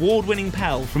my award-winning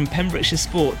pal from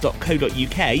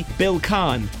pembrokeshiresport.co.uk, Bill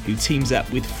Kahn, who teams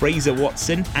up with Fraser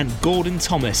Watson and Gordon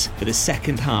Thomas for the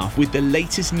second half with the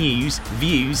latest news,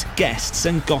 views, guests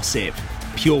and gossip.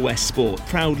 Pure West Sport,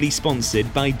 proudly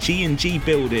sponsored by G&G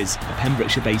Builders, a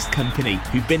Pembrokeshire-based company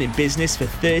who've been in business for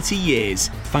 30 years.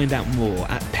 Find out more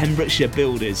at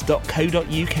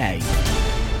pembrokeshirebuilders.co.uk.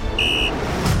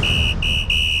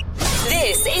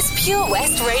 This is Pure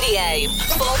West Radio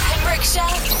for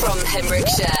Pembrokeshire from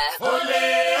Pembrokeshire. Ole, ole,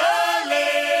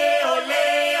 ole, ole,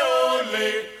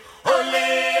 ole, ole,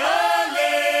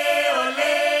 ole,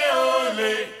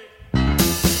 ole.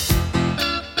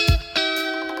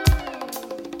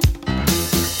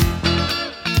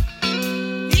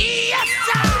 Yes,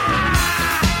 sir!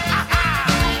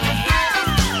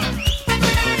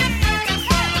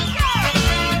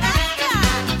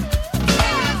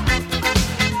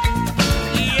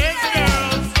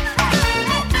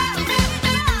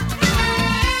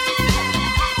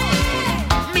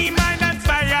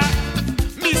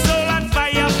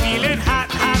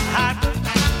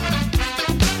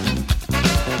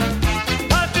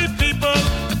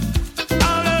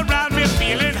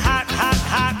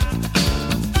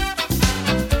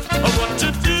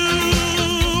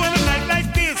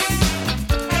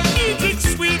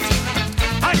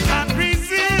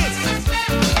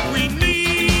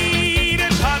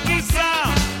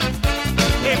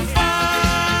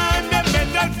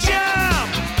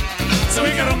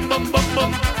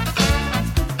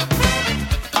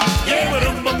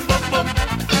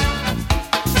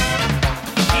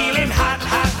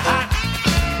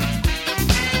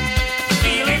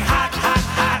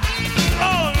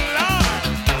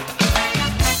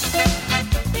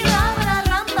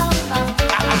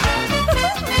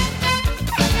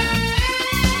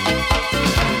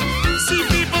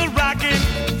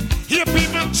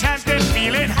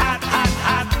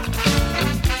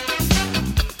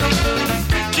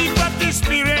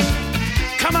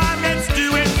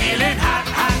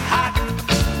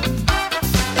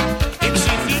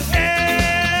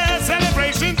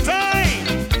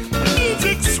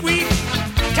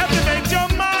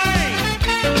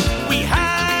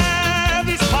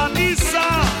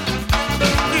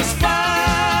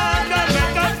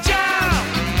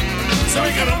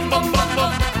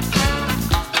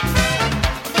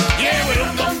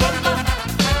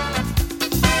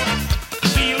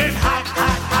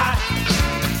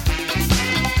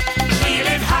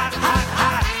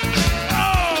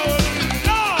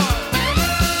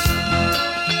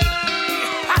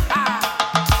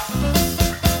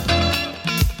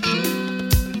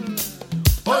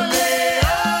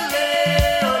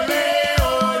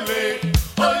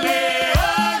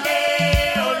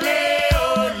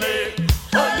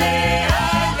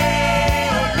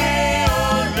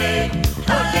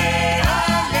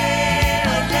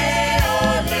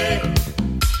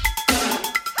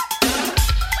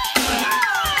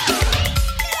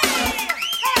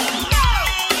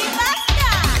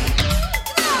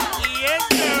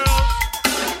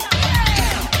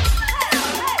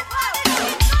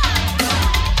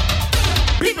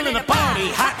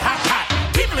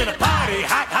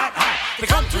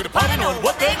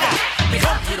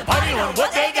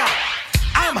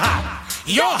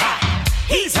 You're hot,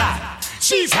 he's hot,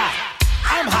 she's hot.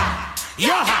 I'm hot,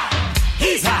 you're hot,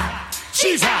 he's hot,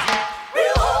 she's hot.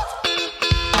 Real hot,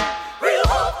 real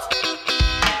hot,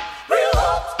 real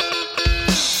hot.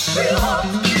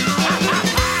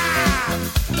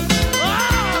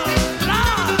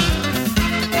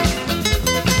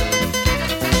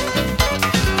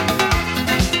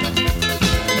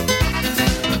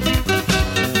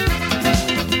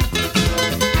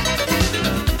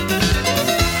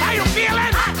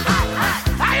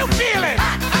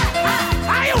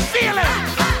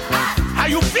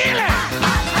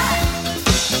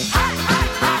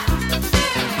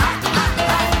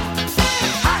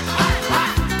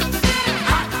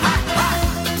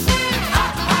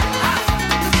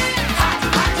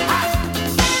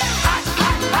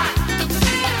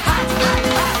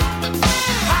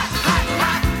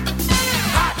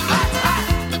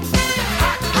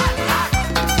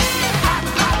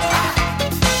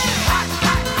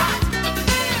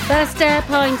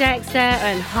 Manchester, Poindexter,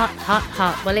 and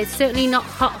hot. Well, it's certainly not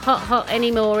hot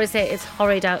anymore, is it? It's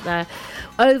horrid out there.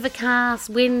 Overcast,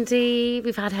 windy,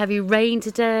 we've had heavy rain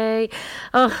today.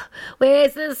 Oh,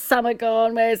 where's the summer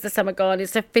gone?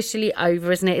 It's officially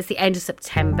over, isn't it? It's the end of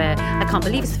September. I can't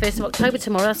believe it's the 1st of October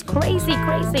tomorrow. That's crazy.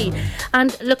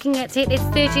 And looking at it, it's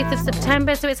 30th of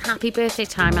September, so it's happy birthday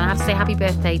time. And I have to say happy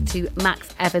birthday to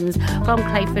Max Evans from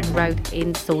Clayford Road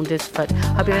in Saundersfoot.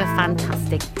 Hope you have a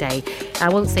fantastic day. I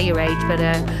won't say your age, but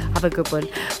have a good one.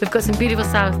 We've got some beautiful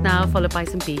South now, followed by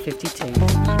some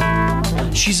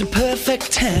B-52. She's a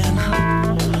perfect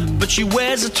 10, but she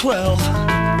wears a 12.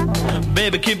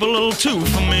 Baby, keep a little 2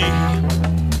 for me.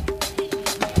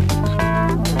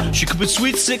 She could be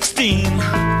sweet 16,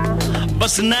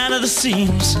 busting out of the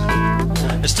seams.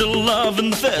 There's still love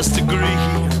in the first degree.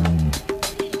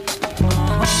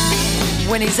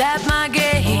 When he's at my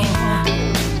game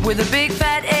with a big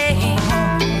fat A,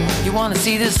 you wanna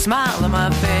see the smile on my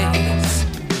face.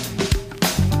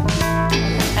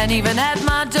 And even at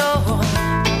my door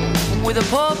with a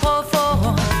poor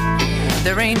 4,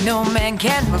 there ain't no man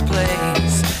can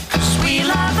replace. 'Cause we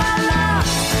love our love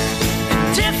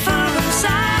in different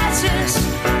sizes.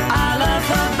 I love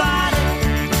her body,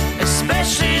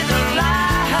 especially the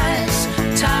lies.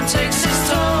 Time takes its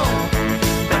toll,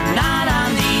 but not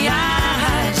on the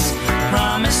eyes.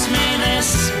 Promise me this,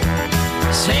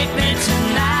 take me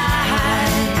tonight.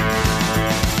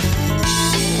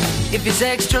 If it's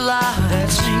extra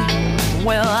large,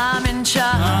 well, I'm in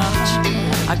charge.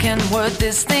 I can work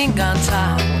this thing on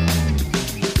top.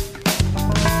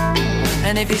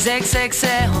 And if he's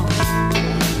XXL,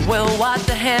 well, what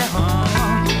the hell?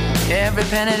 Every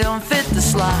penny don't fit the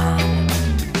slot.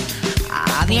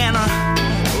 The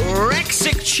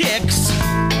anorexic chicks,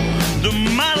 the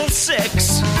model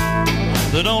 6,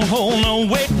 they don't hold no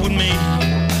weight with me.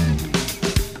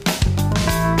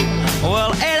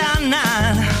 Well, 8 or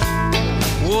 9,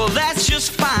 well, that's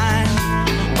just fine.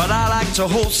 But I like to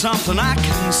hold something I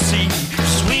can see.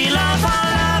 'Cause we love our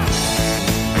love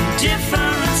in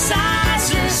different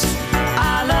sizes.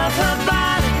 I love her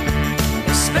body,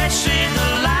 especially the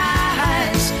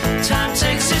lies. Time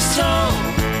takes its toll,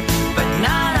 but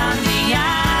not on the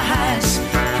eyes.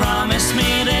 Promise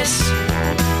me this,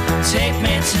 take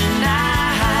me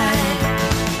tonight.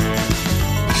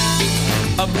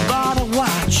 I bought a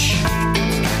watch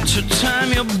to time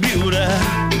your beauty,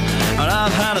 and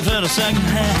I've had it for the second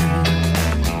hand.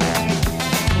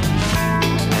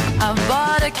 I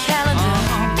bought a calendar,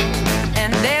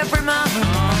 and every month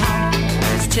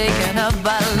is taken up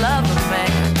by love of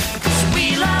man. 'Cause we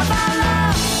love our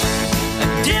love in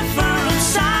different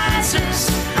sizes.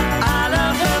 I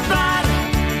love her body,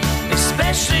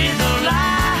 especially the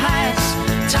lies.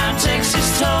 Time takes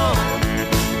its toll,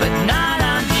 but not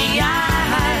on the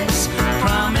eyes.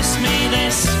 Promise me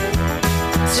this,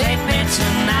 take me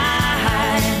tonight.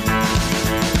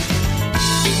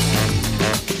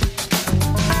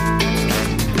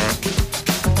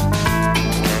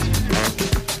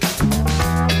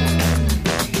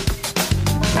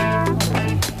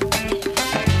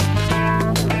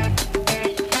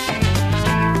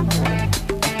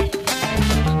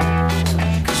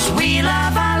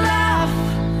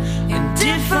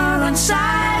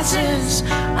 Sizes.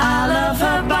 I love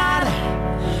her body,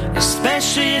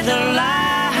 especially the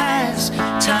lies.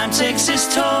 Time takes its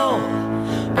toll,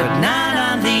 but not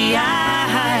on the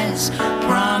eyes.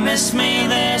 Promise me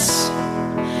this,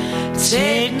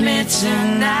 take me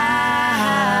tonight.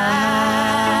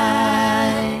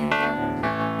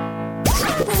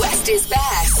 West is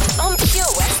best on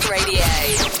Pure West Radio.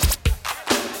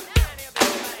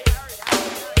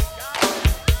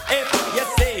 If you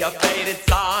see a faded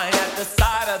sign at the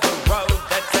side of the road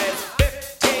that says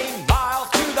 15 miles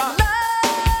to the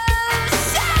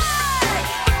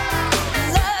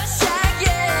Love shack,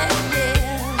 yeah.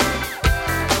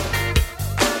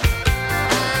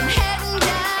 I'm heading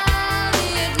down the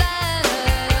Atlanta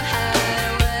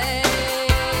highway,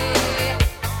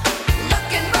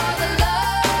 looking for the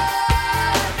love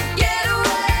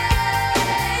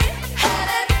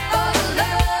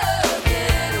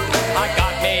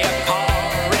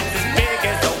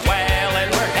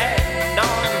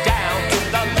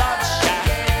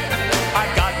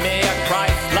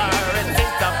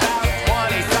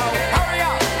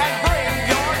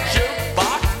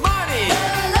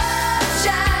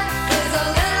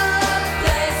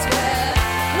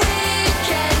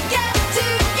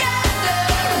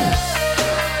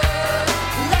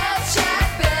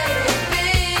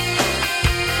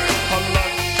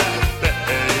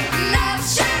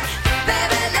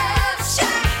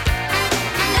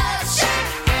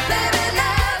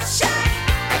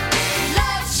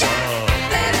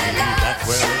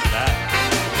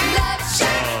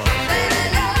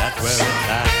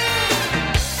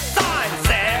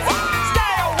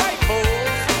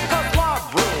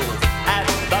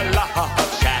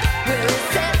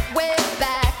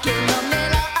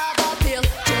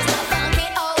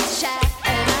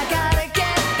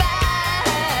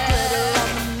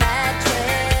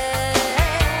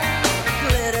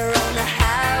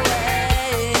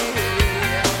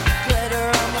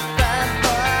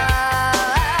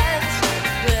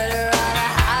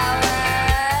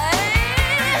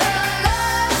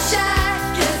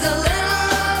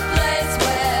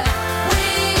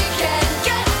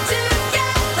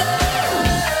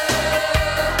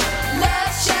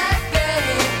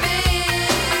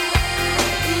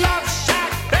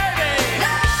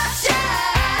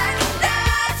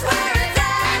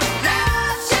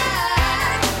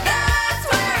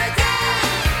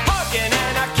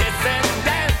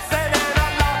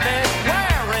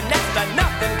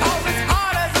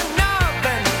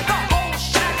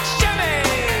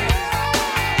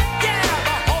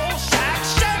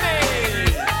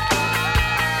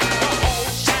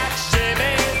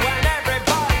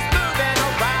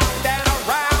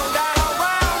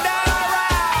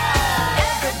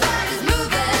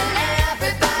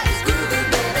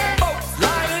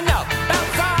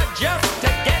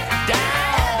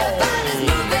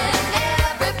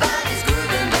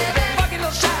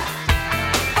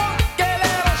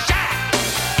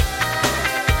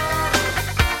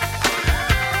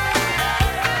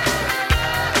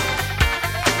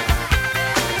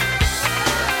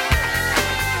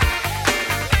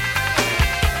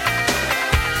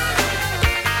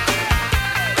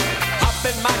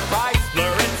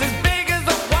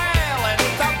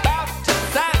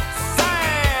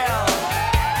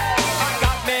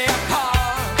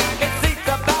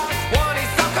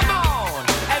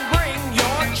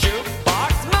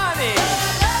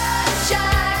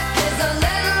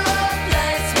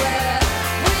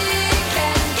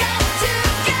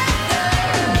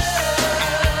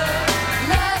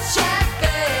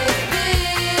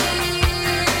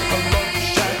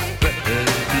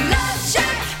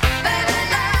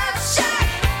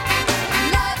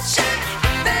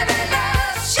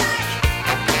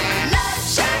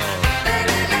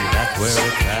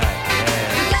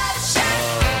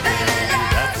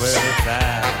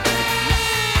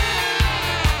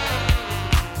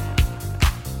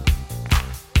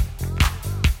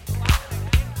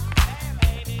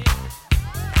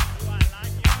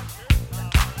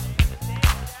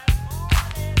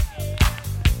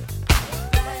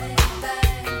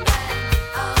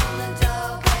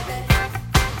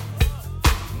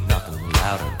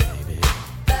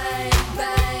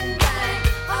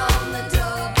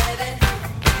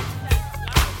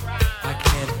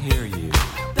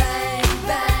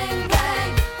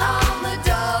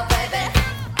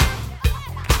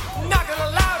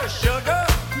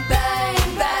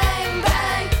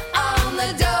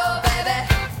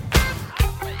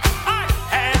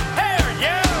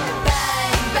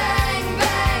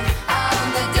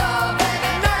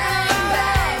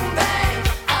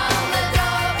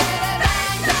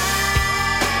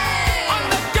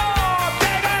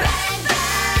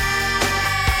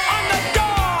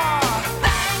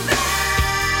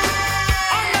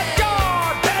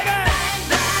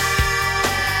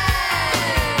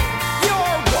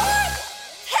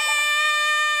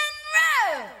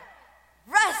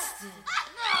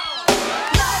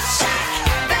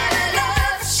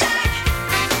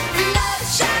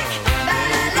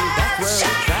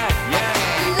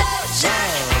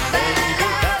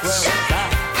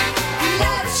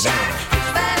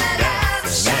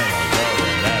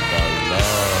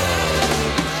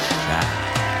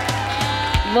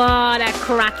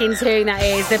cracking tune that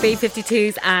is. The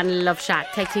B-52s and Love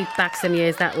Shack. Takes me back some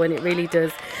years, that one. It really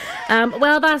does.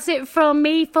 Well, that's it from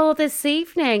me for this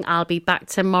evening. I'll be back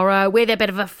tomorrow with a bit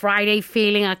of a Friday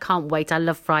feeling. I can't wait. I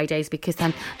love Fridays because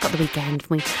then I've got the weekend.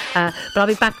 But I'll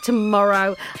be back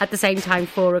tomorrow at the same time,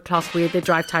 4 o'clock, with the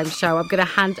Drive Time show. I'm going to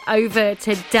hand over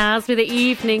to Daz with the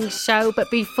evening show.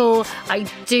 But before I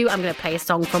do, I'm going to play a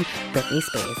song from Britney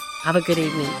Spears. Have a good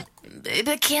evening.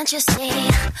 Baby, can't you see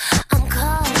I'm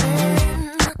calling?